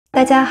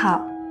大家好，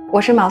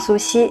我是昴宿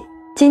西。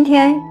今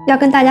天要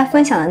跟大家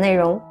分享的内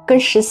容跟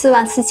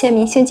144000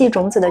名星际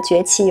种子的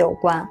崛起有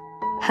关。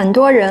很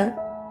多人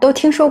都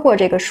听说过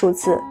这个数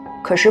字，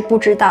可是不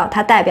知道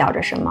它代表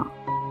着什么。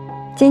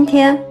今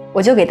天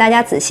我就给大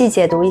家仔细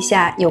解读一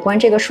下有关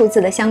这个数字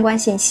的相关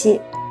信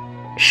息。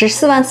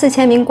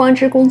144000名光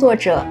之工作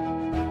者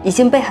已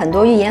经被很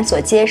多预言所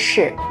揭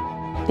示，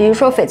比如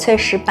说翡翠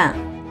石板、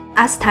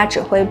阿斯塔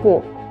指挥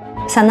部、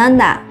萨南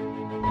达、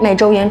美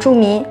洲原住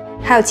民，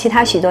还有其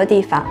他许多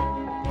地方。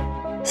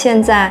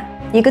现在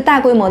一个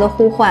大规模的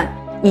呼唤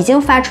已经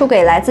发出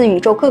给来自宇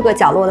宙各个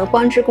角落的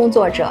光之工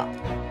作者，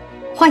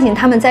唤醒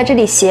他们在这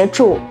里协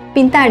助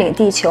并带领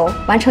地球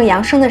完成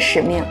扬升的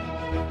使命。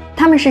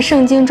他们是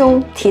圣经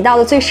中提到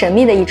的最神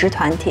秘的一支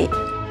团体，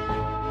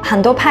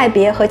很多派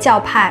别和教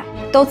派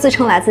都自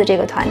称来自这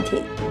个团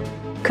体。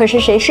可是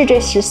谁是这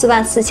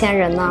144000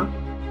人呢？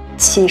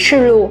启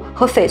示录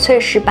和翡翠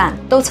石板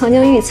都曾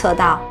经预测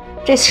到，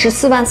这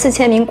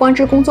144000名光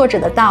之工作者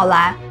的到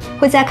来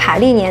会在凯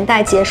利年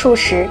代结束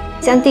时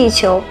将地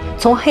球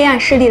从黑暗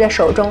势力的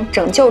手中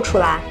拯救出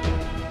来。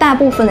大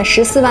部分的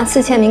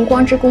144000名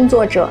光之工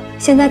作者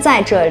现在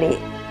在这里，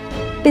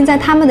并在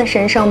他们的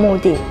神圣目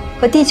的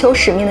和地球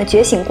使命的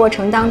觉醒过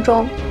程当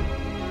中。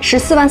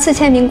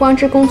144000名光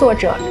之工作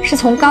者是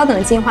从高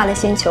等进化的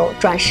星球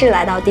转世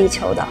来到地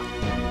球的。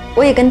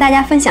我也跟大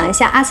家分享一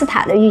下阿斯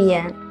塔的预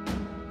言。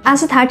阿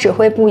斯塔指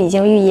挥部已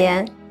经预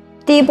言，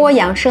第一波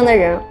扬升的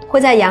人会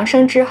在扬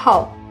升之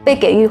后被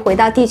给予回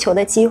到地球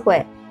的机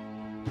会，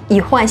以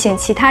唤醒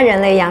其他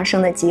人类扬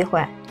升的机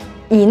会。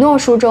以诺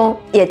书中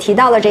也提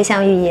到了这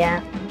项预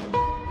言，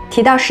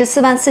提到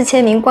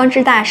144000名光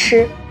之大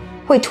师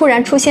会突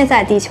然出现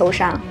在地球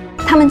上，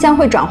他们将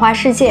会转化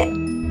世界，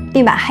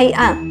并把黑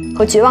暗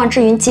和绝望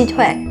之云击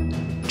退。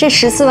这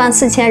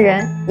144000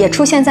人也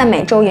出现在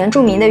美洲原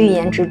住民的预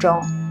言之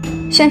中，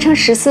宣称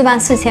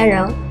144000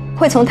人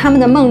会从他们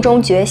的梦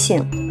中觉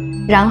醒，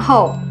然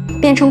后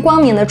变成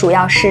光明的主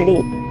要势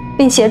力，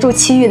并协助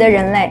其余的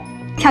人类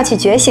跳起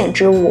觉醒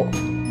之舞。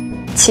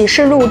启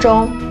示录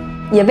中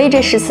也为这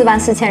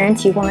144000人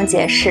提供了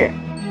解释。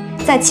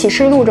在启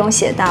示录中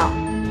写道，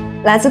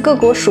来自各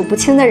国数不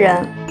清的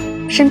人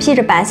身披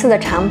着白色的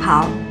长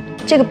袍，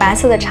这个白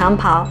色的长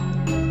袍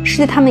是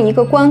对他们一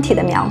个光体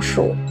的描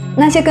述。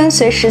那些跟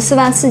随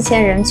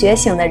144000人觉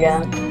醒的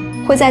人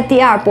会在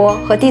第二波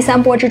和第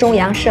三波之中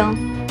扬升。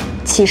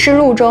启示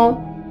录中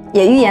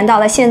也预言到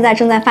了现在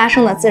正在发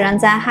生的自然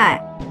灾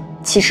害。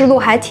启示录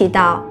还提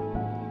到，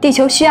地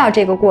球需要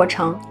这个过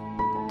程，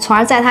从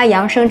而在它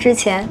扬升之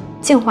前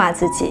净化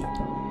自己。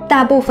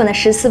大部分的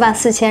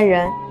144000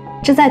人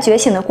正在觉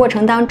醒的过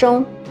程当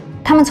中，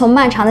他们从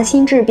漫长的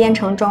心智编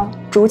程中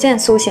逐渐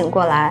苏醒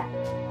过来，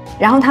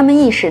然后他们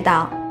意识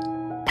到，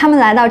他们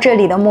来到这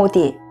里的目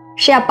的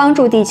是要帮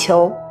助地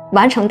球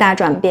完成大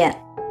转变。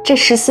这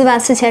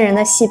144000人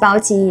的细胞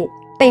记忆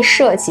被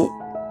设计，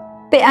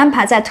被安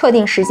排在特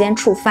定时间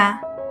触发，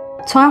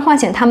从而唤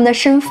醒他们的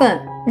身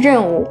份、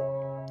任务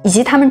以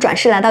及他们转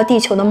世来到地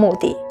球的目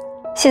的。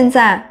现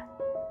在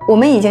我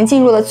们已经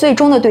进入了最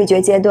终的对决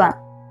阶段，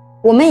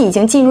我们已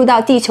经进入到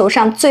地球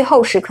上最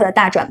后时刻的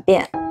大转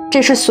变，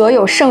这是所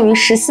有剩余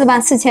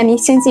144000名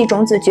星际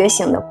种子觉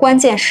醒的关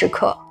键时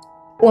刻。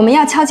我们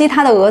要敲击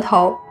他的额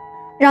头，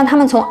让他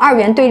们从二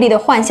元对立的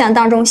幻象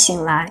当中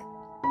醒来，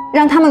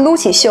让他们撸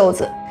起袖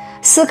子，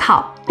思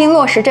考并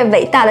落实这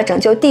伟大的拯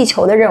救地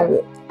球的任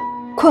务。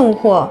困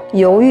惑、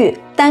犹豫、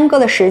耽搁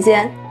的时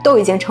间都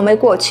已经成为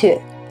过去，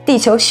地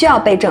球需要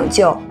被拯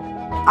救，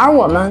而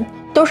我们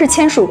都是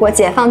签署过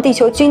解放地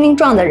球军令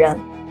状的人。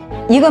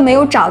一个没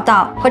有找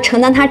到和承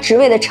担他职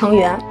位的成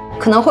员，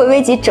可能会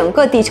危及整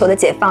个地球的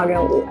解放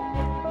任务。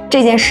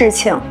这件事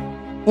情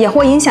也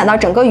会影响到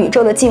整个宇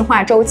宙的进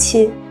化周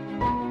期，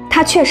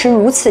它确实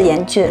如此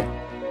严峻。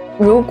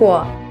如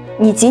果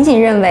你仅仅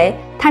认为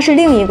它是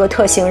另一个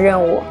特型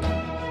任务，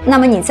那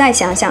么你再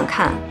想想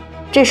看，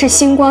这是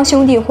星光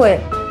兄弟会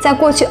在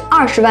过去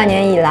20万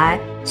年以来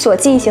所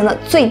进行的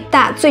最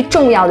大最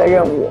重要的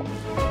任务。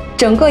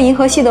整个银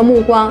河系的目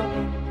光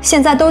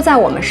现在都在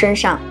我们身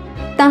上，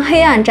当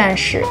黑暗战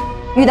士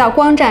遇到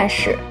光战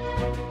士，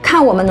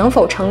看我们能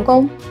否成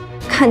功，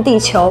看地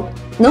球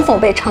能否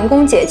被成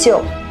功解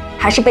救，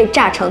还是被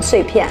炸成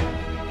碎片。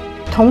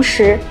同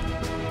时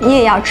你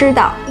也要知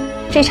道，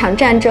这场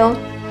战争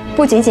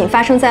不仅仅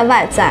发生在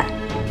外在，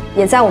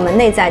也在我们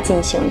内在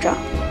进行着。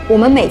我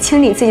们每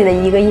清理自己的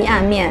一个阴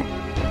暗面，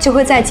就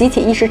会在集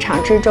体意识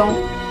场之中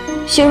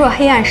削弱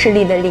黑暗势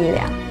力的力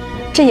量，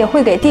这也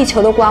会给地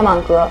球的光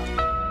网格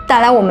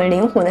带来我们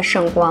灵魂的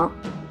圣光。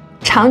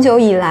长久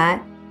以来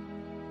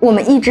我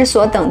们一直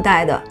所等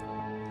待的，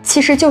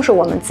其实就是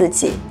我们自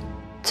己。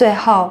最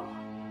后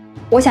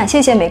我想谢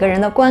谢每个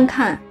人的观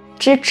看、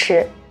支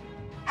持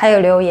还有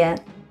留言，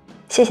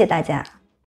谢谢大家。